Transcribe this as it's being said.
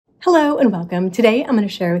Hello and welcome. Today I'm going to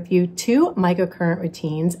share with you 2 microcurrent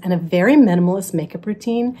routines and a very minimalist makeup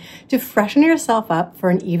routine to freshen yourself up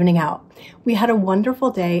for an evening out. We had a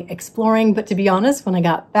wonderful day exploring, but to be honest, when I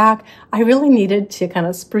got back, I really needed to kind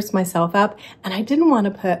of spruce myself up, and I didn't want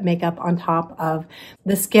to put makeup on top of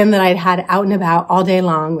the skin that I'd had out and about all day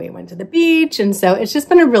long. We went to the beach, and so it's just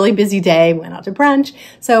been a really busy day. We went out to brunch,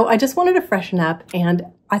 so I just wanted to freshen up, and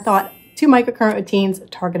I thought 2 microcurrent routines, a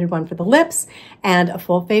targeted one for the lips, and a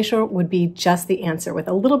full facial would be just the answer with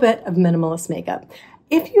a little bit of minimalist makeup.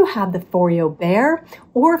 If you have the Foreo Bear,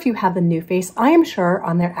 or if you have the New Face, I am sure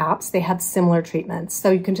on their apps they have similar treatments.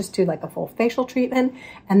 So you can just do like a full facial treatment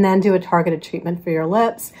and then do a targeted treatment for your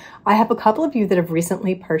lips. I have a couple of you that have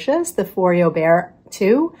recently purchased the Foreo Bear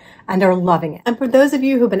too and are loving it. And for those of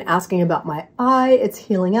you who've been asking about my eye, it's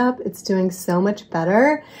healing up. It's doing so much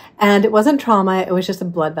better. And it wasn't trauma. It was just a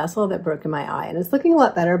blood vessel that broke in my eye. And it's looking a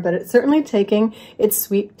lot better, but it's certainly taking its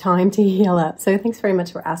sweet time to heal up. So thanks very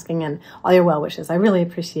much for asking and all your well wishes. I really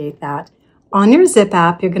appreciate that. On your ZIIP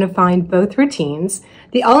app, you're going to find both routines.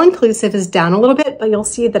 The all-inclusive is down a little bit, but you'll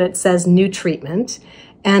see that it says new treatment.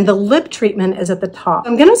 And the lip treatment is at the top.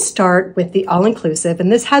 I'm going to start with the all-inclusive,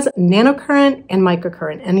 and this has nanocurrent and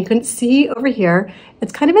microcurrent. And you can see over here,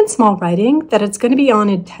 it's kind of in small writing that it's going to be on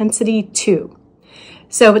intensity 2.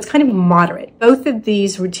 So it's kind of moderate. Both of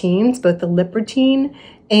these routines, both the lip routine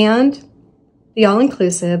and the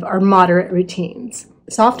all-inclusive, are moderate routines.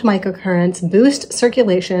 Soft microcurrents boost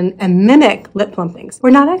circulation and mimic lip plumpings. We're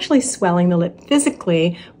not actually swelling the lip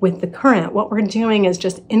physically with the current. What we're doing is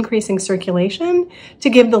just increasing circulation to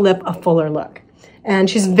give the lip a fuller look. And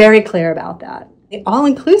she's very clear about that. The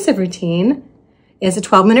all-inclusive routine is a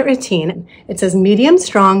 12-minute routine. It says medium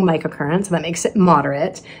strong microcurrent, so that makes it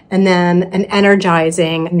moderate, and then an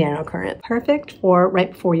energizing nanocurrent. Perfect for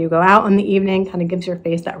right before you go out in the evening, kind of gives your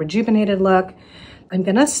face that rejuvenated look. I'm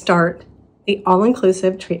gonna start the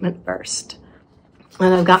all-inclusive treatment first.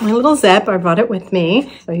 And I've got my little zip, I brought it with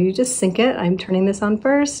me. So you just sync it. I'm turning this on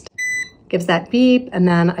first, gives that beep, and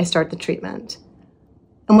then I start the treatment.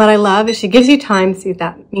 And what I love is she gives you time, see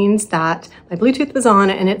that means that my Bluetooth was on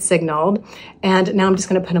and it signaled. And now I'm just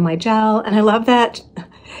gonna put on my gel. And I love that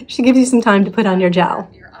she gives you some time to put on your gel.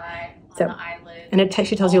 And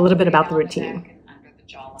she tells you a little bit about the routine.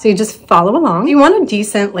 So you just follow along. If you want a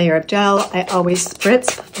decent layer of gel, I always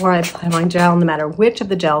spritz before I apply my gel, no matter which of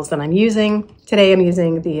the gels that I'm using. Today I'm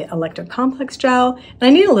using the Electro Complex gel, and I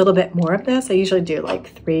need a little bit more of this. I usually do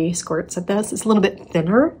like 3 squirts of this. It's a little bit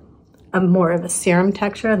thinner, more of a serum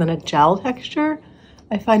texture than a gel texture.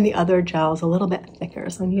 I find the other gels a little bit thicker,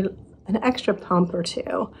 so I need an extra pump or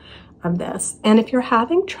 2 of this. And if you're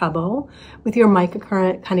having trouble with your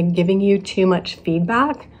microcurrent kind of giving you too much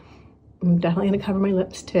feedback, I'm definitely going to cover my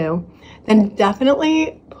lips too, then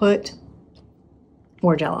definitely put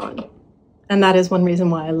more gel on. And that is one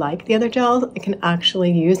reason why I like the other gels. I can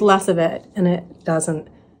actually use less of it and it doesn't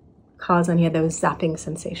cause any of those zapping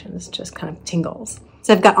sensations, just kind of tingles.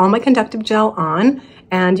 So I've got all my conductive gel on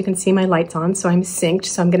and you can see my lights on, so I'm synced.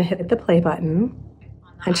 So I'm going to hit the play button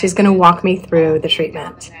and she's going to walk me through the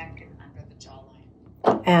treatment.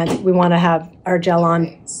 And we want to have our gel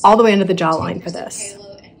on all the way under the jawline for this.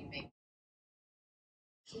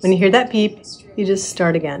 When you hear that beep, you just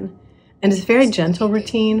start again. And it's a very gentle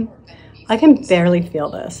routine. I can barely feel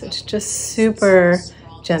this. It's just super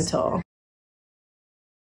gentle.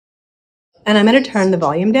 And I'm going to turn the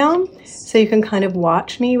volume down so you can kind of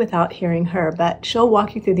watch me without hearing her, but she'll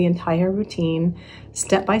walk you through the entire routine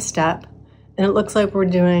step by step. And it looks like we're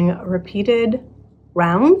doing repeated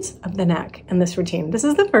rounds of the neck in this routine. This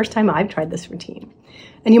is the first time I've tried this routine.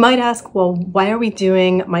 And you might ask, well, why are we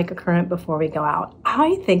doing microcurrent before we go out?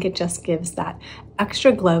 I think it just gives that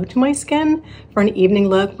extra glow to my skin for an evening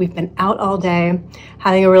look. We've been out all day,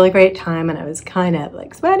 having a really great time, and I was kind of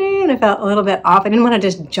like sweaty and I felt a little bit off. I didn't want to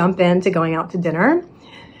just jump into going out to dinner.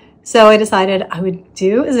 So I decided I would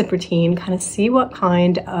do a ZIIP routine, kind of see what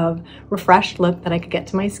kind of refreshed look that I could get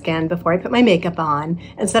to my skin before I put my makeup on.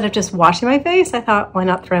 Instead of just washing my face, I thought, why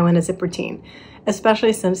not throw in a ZIIP routine?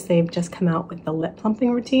 Especially since they've just come out with the lip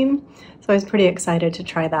plumping routine. So I was pretty excited to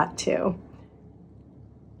try that too.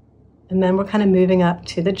 And then we're kind of moving up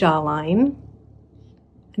to the jawline.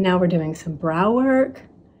 And now we're doing some brow work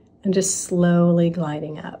and just slowly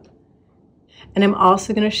gliding up. And I'm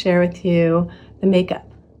also going to share with you the makeup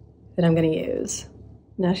that I'm going to use.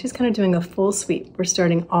 Now she's kind of doing a full sweep. We're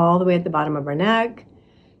starting all the way at the bottom of her neck,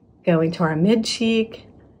 going to our mid cheek,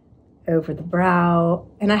 over the brow.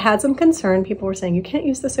 And I had some concern. People were saying, you can't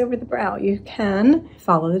use this over the brow. You can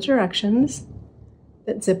follow the directions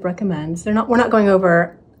that ZIIP recommends. We're not going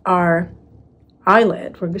over our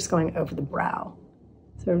eyelid. We're just going over the brow.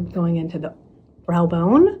 So going into the brow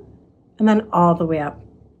bone and then all the way up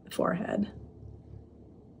the forehead,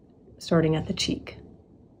 starting at the cheek.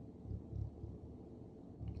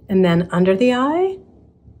 And then under the eye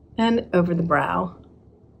and over the brow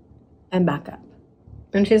and back up.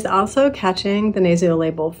 And she's also catching the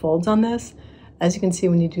nasolabial folds on this. As you can see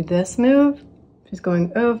when you do this move, she's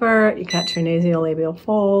going over, you catch her nasolabial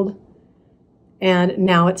fold, and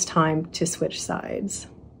now it's time to switch sides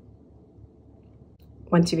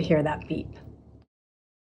once you hear that beep.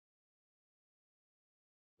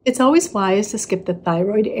 It's always wise to skip the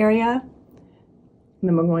thyroid area, and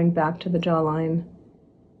then we're going back to the jawline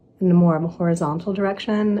in more of a horizontal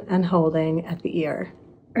direction and holding at the ear.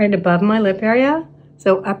 Right above my lip area,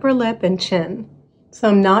 so upper lip and chin. So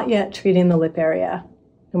I'm not yet treating the lip area.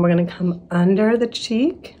 And we're gonna come under the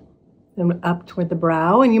cheek and up toward the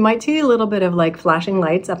brow. And you might see a little bit of like flashing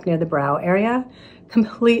lights up near the brow area.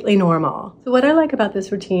 Completely normal. So what I like about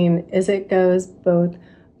this routine is it goes both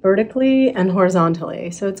vertically and horizontally.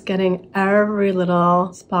 So it's getting every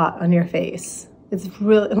little spot on your face. It's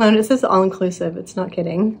really, this is all inclusive, it's not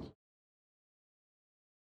kidding.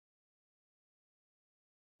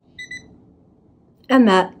 And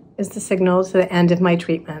that is the signal to the end of my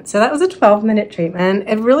treatment. So that was a 12-minute treatment.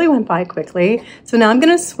 It really went by quickly. So now I'm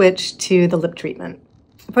gonna switch to the lip treatment.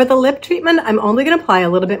 For the lip treatment, I'm only gonna apply a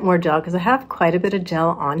little bit more gel because I have quite a bit of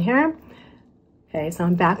gel on here. Okay, so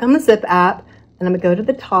I'm back on the ZIIP app and I'm gonna go to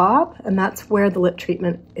the top, and that's where the lip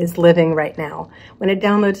treatment is living right now. When it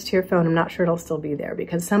downloads to your phone, I'm not sure it'll still be there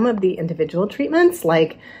because some of the individual treatments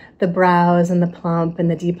like the brows and the plump and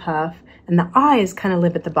the depuff and the eyes kind of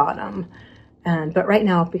live at the bottom. But right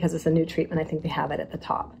now, because it's a new treatment, I think they have it at the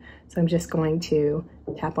top. So I'm just going to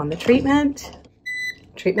tap on the treatment.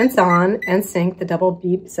 Treatment's on and synced. The double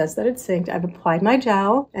beep says that it's synced. I've applied my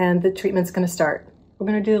gel and the treatment's gonna start. We're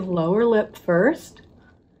gonna do the lower lip first,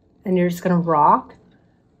 and you're just gonna rock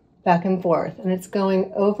back and forth. And it's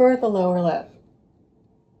going over the lower lip.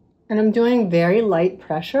 And I'm doing very light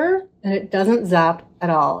pressure and it doesn't zap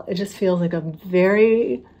at all. It just feels like a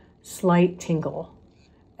very slight tingle.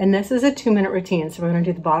 And this is a 2-minute routine. So we're gonna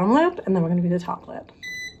do the bottom lip and then we're gonna do the top lip.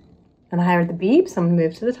 And I heard the beep, so I'm gonna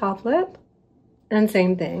move to the top lip. And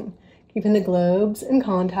same thing, keeping the globes in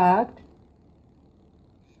contact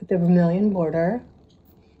with the vermilion border.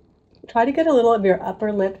 Try to get a little of your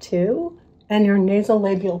upper lip too, and your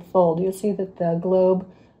nasolabial fold. You'll see that the globe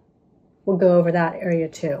will go over that area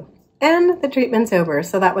too. And the treatment's over,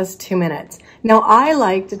 so that was 2 minutes. Now I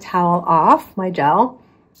like to towel off my gel.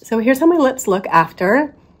 So here's how my lips look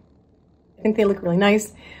after. I think they look really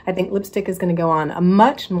nice. I think lipstick is gonna go on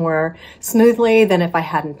much more smoothly than if I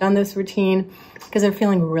hadn't done this routine because they're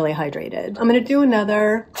feeling really hydrated. I'm gonna do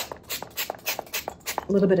another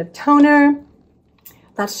little bit of toner.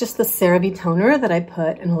 That's just the CeraVe toner that I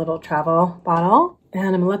put in a little travel bottle. And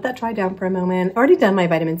I'm gonna let that dry down for a moment. I've already done my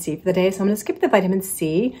vitamin C for the day, so I'm gonna skip the vitamin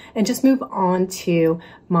C and just move on to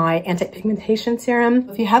my anti-pigmentation serum.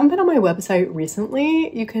 If you haven't been on my website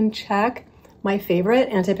recently, you can check my favorite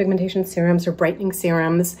anti-pigmentation serums or brightening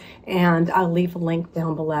serums, and I'll leave a link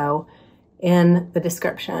down below in the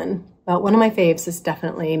description. But one of my faves is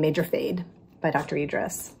definitely Major Fade by Dr.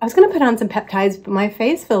 Idris. I was gonna put on some peptides, but my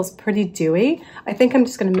face feels pretty dewy. I think I'm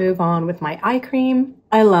just gonna move on with my eye cream.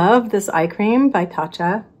 I love this eye cream by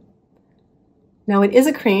Tatcha. Now it is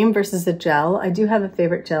a cream versus a gel. I do have a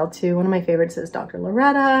favorite gel too. One of my favorites is Dr.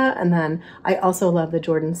 Loretta, and then I also love the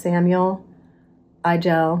Jordan Samuel eye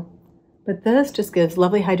gel. But this just gives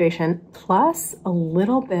lovely hydration plus a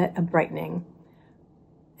little bit of brightening.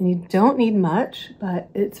 And you don't need much, but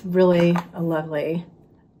it's really a lovely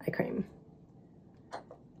eye cream.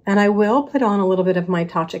 And I will put on a little bit of my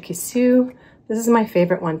Tatcha Kisu. This is my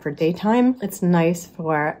favorite one for daytime. It's nice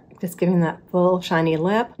for just giving that full shiny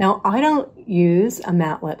lip. Now, I don't use a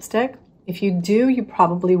matte lipstick. If you do, you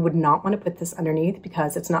probably would not want to put this underneath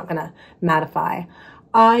because it's not gonna mattify.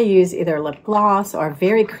 I use either lip gloss or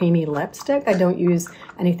very creamy lipstick. I don't use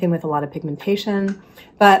anything with a lot of pigmentation,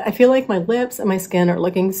 but I feel like my lips and my skin are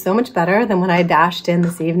looking so much better than when I dashed in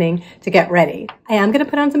this evening to get ready. I am gonna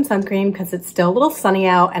put on some sunscreen because it's still a little sunny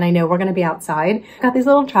out and I know we're gonna be outside. Got these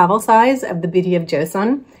little travel size of the Beauty of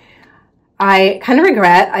Joseon. I kind of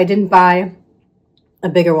regret I didn't buy a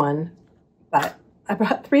bigger one, but I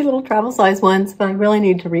brought 3 little travel size ones, but I really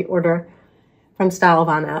need to reorder from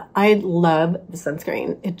Stylovana. I love the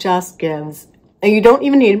sunscreen. It just gives, and you don't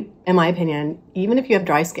even need, in my opinion, even if you have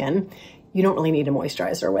dry skin, you don't really need a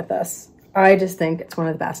moisturizer with this. I just think it's one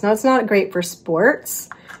of the best. Now, it's not great for sports.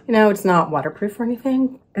 You know, it's not waterproof or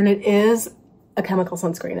anything. And it is a chemical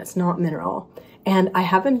sunscreen. It's not mineral. And I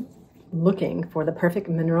have been looking for the perfect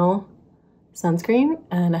mineral sunscreen,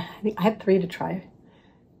 and I think I have 3 to try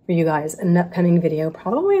for you guys in an upcoming video,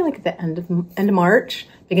 probably like at the end of March,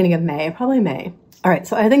 beginning of May, probably May. All right,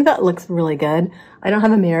 so I think that looks really good. I don't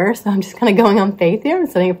have a mirror, so I'm just kind of going on faith here. I'm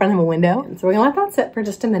sitting in front of a window. So we're gonna let that sit for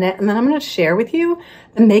just a minute, and then I'm gonna share with you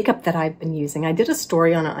the makeup that I've been using. I did a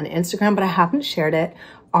story on it on Instagram, but I haven't shared it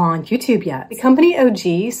on YouTube yet. The company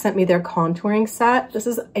OG sent me their contouring set. This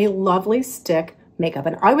is a lovely stick makeup,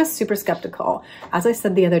 and I was super skeptical. As I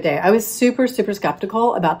said the other day, I was super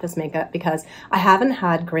skeptical about this makeup because I haven't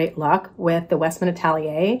had great luck with the Westman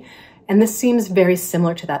Atelier, and this seems very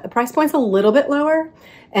similar to that. The price point's a little bit lower,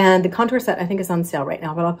 and the contour set I think is on sale right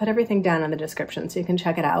now, but I'll put everything down in the description so you can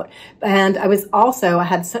check it out. And I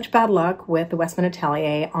had such bad luck with the Westman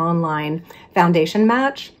Atelier online foundation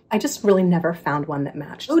match. I just really never found one that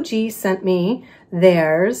matched. OG sent me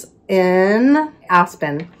theirs in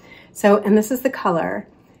Aspen. So, and this is the color,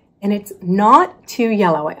 and it's not too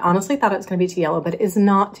yellow. I honestly thought it was gonna be too yellow, but it is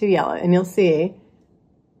not too yellow. And you'll see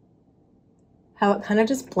how it kind of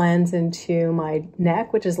just blends into my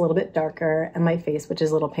neck, which is a little bit darker, and my face, which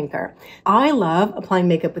is a little pinker. I love applying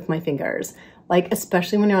makeup with my fingers, like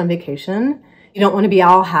especially when you're on vacation. You don't want to be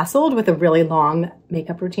all hassled with a really long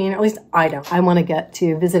makeup routine, or at least I don't. I want to get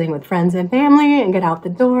to visiting with friends and family and get out the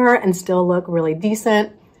door and still look really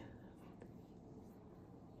decent.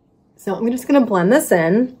 So I'm just gonna blend this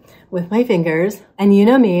in with my fingers. And you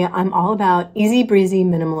know me, I'm all about easy breezy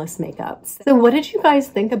minimalist makeups. So what did you guys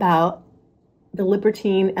think about the lip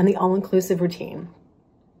routine and the all-inclusive routine?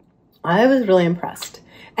 I was really impressed.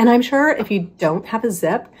 And I'm sure if you don't have a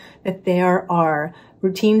ZIIP, that there are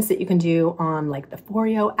routines that you can do on like the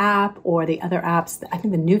Foreo app or the other apps. I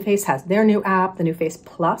think the New Face has their new app, the New Face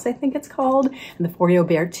Plus, I think it's called, and the Foreo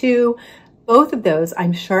Bear 2. Both of those,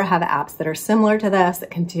 I'm sure, have apps that are similar to this that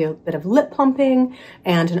can do a bit of lip plumping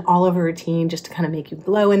and an all-over routine just to kind of make you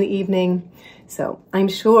glow in the evening. So I'm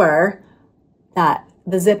sure that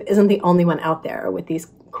the ZIIP isn't the only one out there with these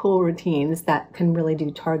cool routines that can really do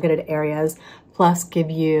targeted areas, plus give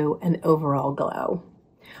you an overall glow.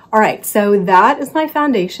 All right, so that is my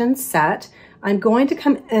foundation set. I'm going to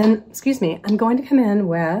come in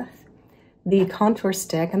with the contour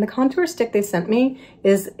stick, and the contour stick they sent me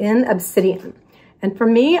is in Obsidian. And for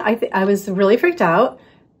me, I was really freaked out,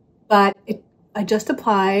 but I just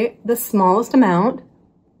apply the smallest amount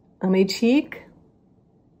on my cheek,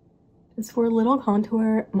 just for a little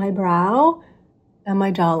contour, my brow, and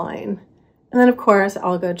my jawline. And then of course,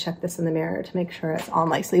 I'll go check this in the mirror to make sure it's all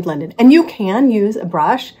nicely blended. And you can use a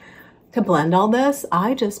brush to blend all this.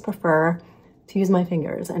 I just prefer to use my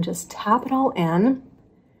fingers and just tap it all in.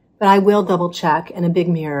 But I will double check in a big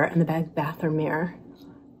mirror, in the bathroom mirror,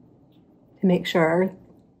 to make sure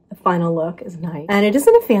the final look is nice. And it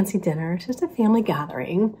isn't a fancy dinner, it's just a family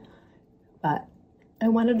gathering. But I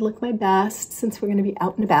wanted to look my best since we're gonna be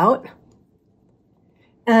out and about.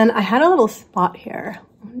 And I had a little spot here.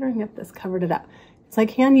 I'm wondering if this covered it up. So I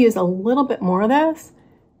can use a little bit more of this.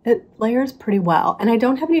 It layers pretty well. And I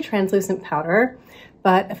don't have any translucent powder,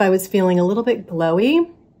 but if I was feeling a little bit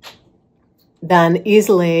glowy, then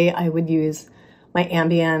easily I would use my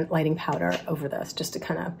ambient lighting powder over this just to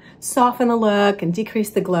kind of soften the look and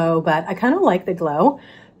decrease the glow. But I kind of like the glow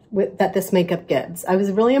that this makeup gives. I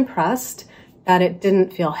was really impressed that it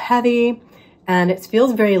didn't feel heavy, and it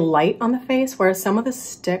feels very light on the face, whereas some of the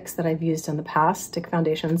sticks that I've used in the past, stick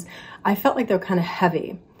foundations, I felt like they're kind of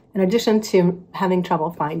heavy, in addition to having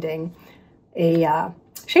trouble finding a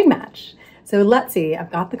shade match. So let's see,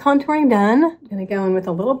 I've got the contouring done. I'm gonna go in with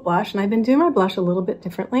a little blush, and I've been doing my blush a little bit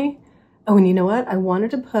differently. Oh, and you know what? I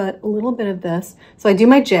wanted to put a little bit of this. So I do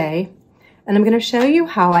my J, and I'm gonna show you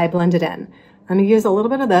how I blend it in. I'm gonna use a little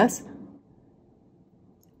bit of this,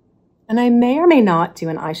 and I may or may not do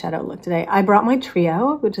an eyeshadow look today. I brought my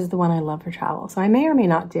Trio, which is the one I love for travel. So I may or may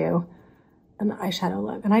not do an eyeshadow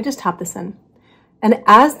look, and I just tap this in. And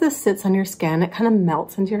as this sits on your skin, it kind of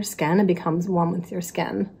melts into your skin and becomes one with your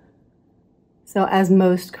skin. So as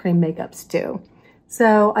most cream makeups do.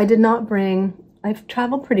 So I did not bring, I've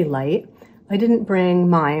traveled pretty light. I didn't bring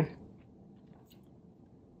my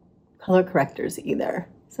color correctors either.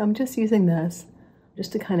 So I'm just using this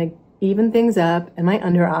just to kind of even things up in my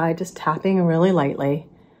under eye, just tapping really lightly,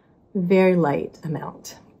 very light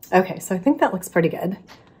amount. Okay, so I think that looks pretty good.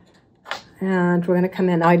 And we're gonna come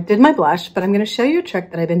in. Now I did my blush, but I'm gonna show you a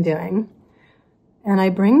trick that I've been doing. And I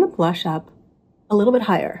bring the blush up a little bit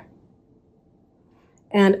higher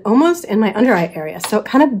and almost in my under eye area. So it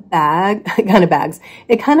kind of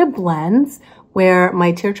it kind of blends where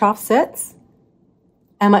my tear trough sits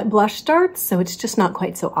and my blush starts, so it's just not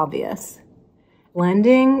quite so obvious.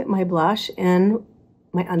 Blending my blush in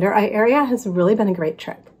my under eye area has really been a great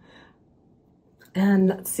trick. And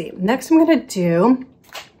let's see, next I'm gonna do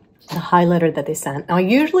the highlighter that they sent. Now I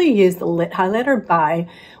usually use the Lit highlighter by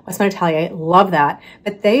Westman Atelier, love that,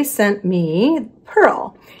 but they sent me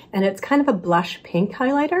Pearl, and it's kind of a blush pink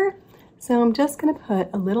highlighter. So I'm just gonna put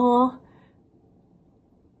a little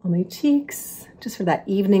on my cheeks, just for that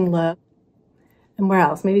evening look. And where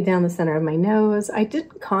else? Maybe down the center of my nose. I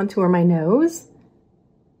didn't contour my nose,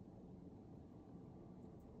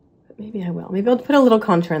 but maybe I will. Maybe I'll put a little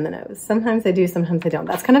contour in the nose. Sometimes I do, sometimes I don't.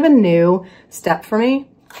 That's kind of a new step for me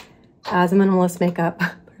as a minimalist makeup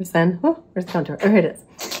person. Oh, where's the contour? Oh, here it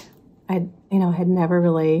is. I had never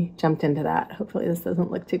really jumped into that. Hopefully this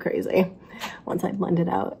doesn't look too crazy once I blend it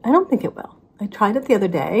out. I don't think it will. I tried it the other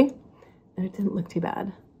day and it didn't look too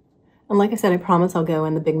bad. And like I said, I promise I'll go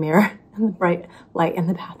in the big mirror and the bright light in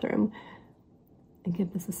the bathroom and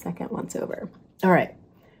give this a second once over. All right,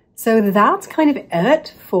 so that's kind of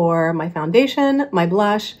it for my foundation, my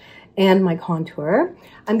blush, and my contour.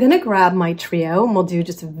 I'm gonna grab my trio and we'll do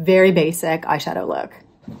just a very basic eyeshadow look.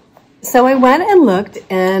 So I went and looked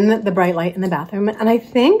in the bright light in the bathroom, and I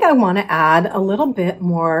think I wanna add a little bit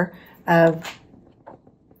more of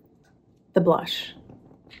the blush,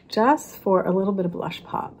 just for a little bit of blush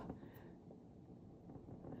pop.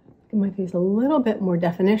 Give my face a little bit more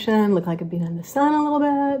definition, look like I've been in the sun a little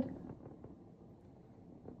bit.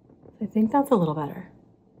 I think that's a little better.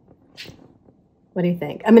 What do you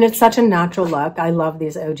think? I mean, it's such a natural look. I love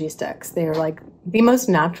these OG sticks. They're like the most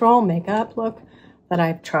natural makeup look that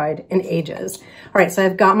I've tried in ages. All right, so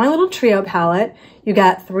I've got my little trio palette. You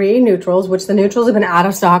got 3 neutrals, which the neutrals have been out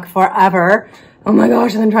of stock forever. Oh my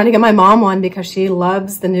gosh, I've been trying to get my mom one because she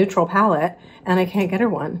loves the neutral palette and I can't get her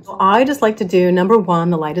one. So I just like to do number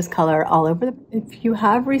 1, the lightest color all over. If you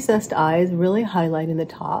have recessed eyes, really highlighting the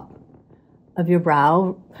top of your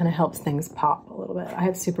brow kind of helps things pop a little bit. I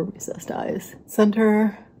have super recessed eyes.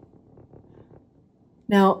 Center.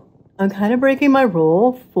 Now, I'm kind of breaking my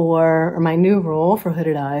rule or my new rule for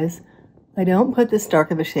hooded eyes. I don't put this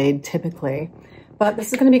dark of a shade typically, but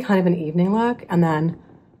this is gonna be kind of an evening look, and then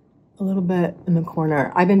a little bit in the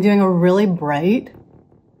corner. I've been doing a really bright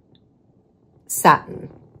satin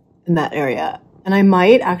in that area, and I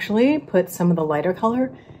might actually put some of the lighter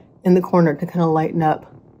color in the corner to kind of lighten up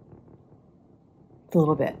a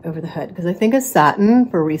little bit over the hood, because I think a satin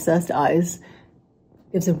for recessed eyes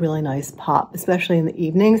gives a really nice pop, especially in the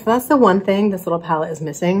evening. So that's the one thing this little palette is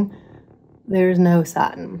missing. There's no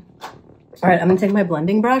satin. All right, I'm gonna take my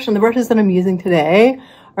blending brush, and the brushes that I'm using today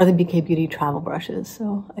are the BK Beauty travel brushes,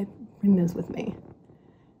 so I bring those with me.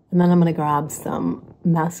 And then I'm gonna grab some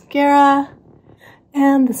mascara,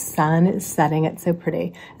 and the sun is setting. It's so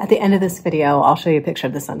pretty. At the end of this video, I'll show you a picture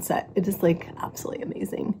of the sunset. It is like absolutely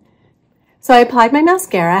amazing. So I applied my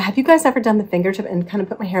mascara. Have you guys ever done the finger tip and kind of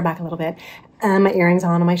put my hair back a little bit and my earrings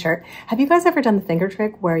on my shirt? Have you guys ever done the finger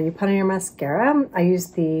trick where you put on your mascara? I use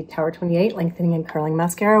the Tower 28 lengthening and curling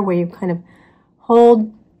mascara, where you kind of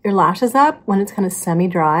hold your lashes up when it's kind of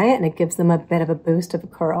semi-dry, and it gives them a bit of a boost of a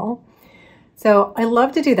curl. So I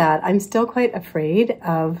love to do that. I'm still quite afraid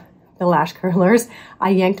of the lash curlers. I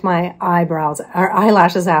yanked my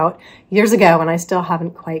eyelashes out years ago, and I still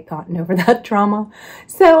haven't quite gotten over that trauma.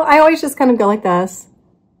 So I always just kind of go like this.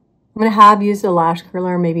 I'm gonna have used a lash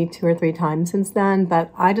curler maybe 2 or 3 times since then,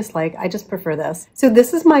 but I just prefer this. So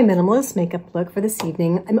this is my minimalist makeup look for this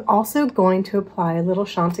evening. I'm also going to apply a little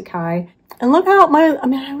Chantecaille, and look how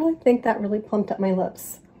I really think that really plumped up my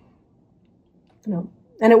lips.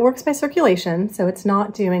 And it works by circulation, so it's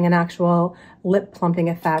not doing an actual lip plumping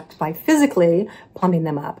effect by physically plumping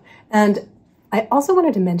them up. And I also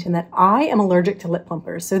wanted to mention that I am allergic to lip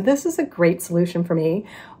plumpers, so this is a great solution for me.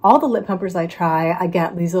 All the lip plumpers I try, I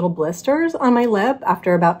get these little blisters on my lip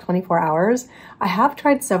after about 24 hours. I have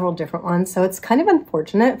tried several different ones, so it's kind of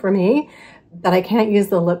unfortunate for me that I can't use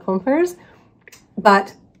the lip plumpers,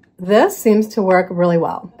 but this seems to work really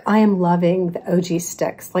well. I am loving the OG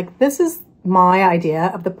sticks. Like, this is my idea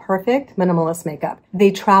of the perfect minimalist makeup. They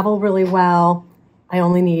travel really well. I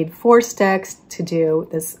only need 4 sticks to do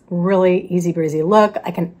this really easy breezy look. I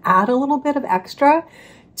can add a little bit of extra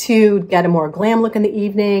to get a more glam look in the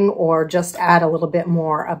evening, or just add a little bit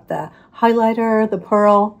more of the highlighter, the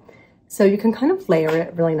pearl. So you can kind of layer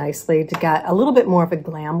it really nicely to get a little bit more of a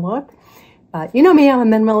glam look. But you know me, I'm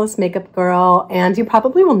a minimalist makeup girl, and you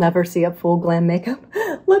probably will never see a full glam makeup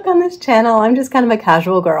look on this channel. I'm just kind of a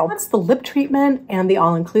casual girl. That's the lip treatment and the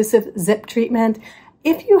all-inclusive ZIIP treatment.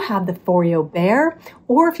 If you have the Foreo Bear,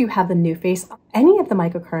 or if you have the New Face, any of the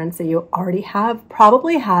microcurrents that you already have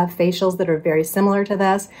probably have facials that are very similar to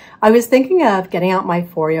this. I was thinking of getting out my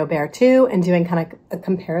Foreo Bear 2 and doing kind of a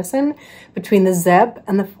comparison between the ZIIP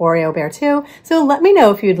and the Foreo Bear 2. So let me know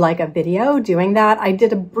if you'd like a video doing that. I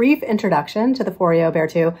did a brief introduction to the Foreo Bear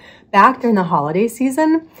 2 back during the holiday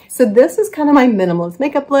season. So this is kind of my minimalist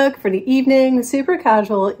makeup look for the evening, super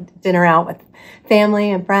casual dinner out with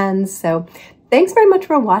family and friends. So thanks very much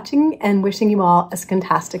for watching and wishing you all a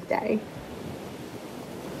fantastic day.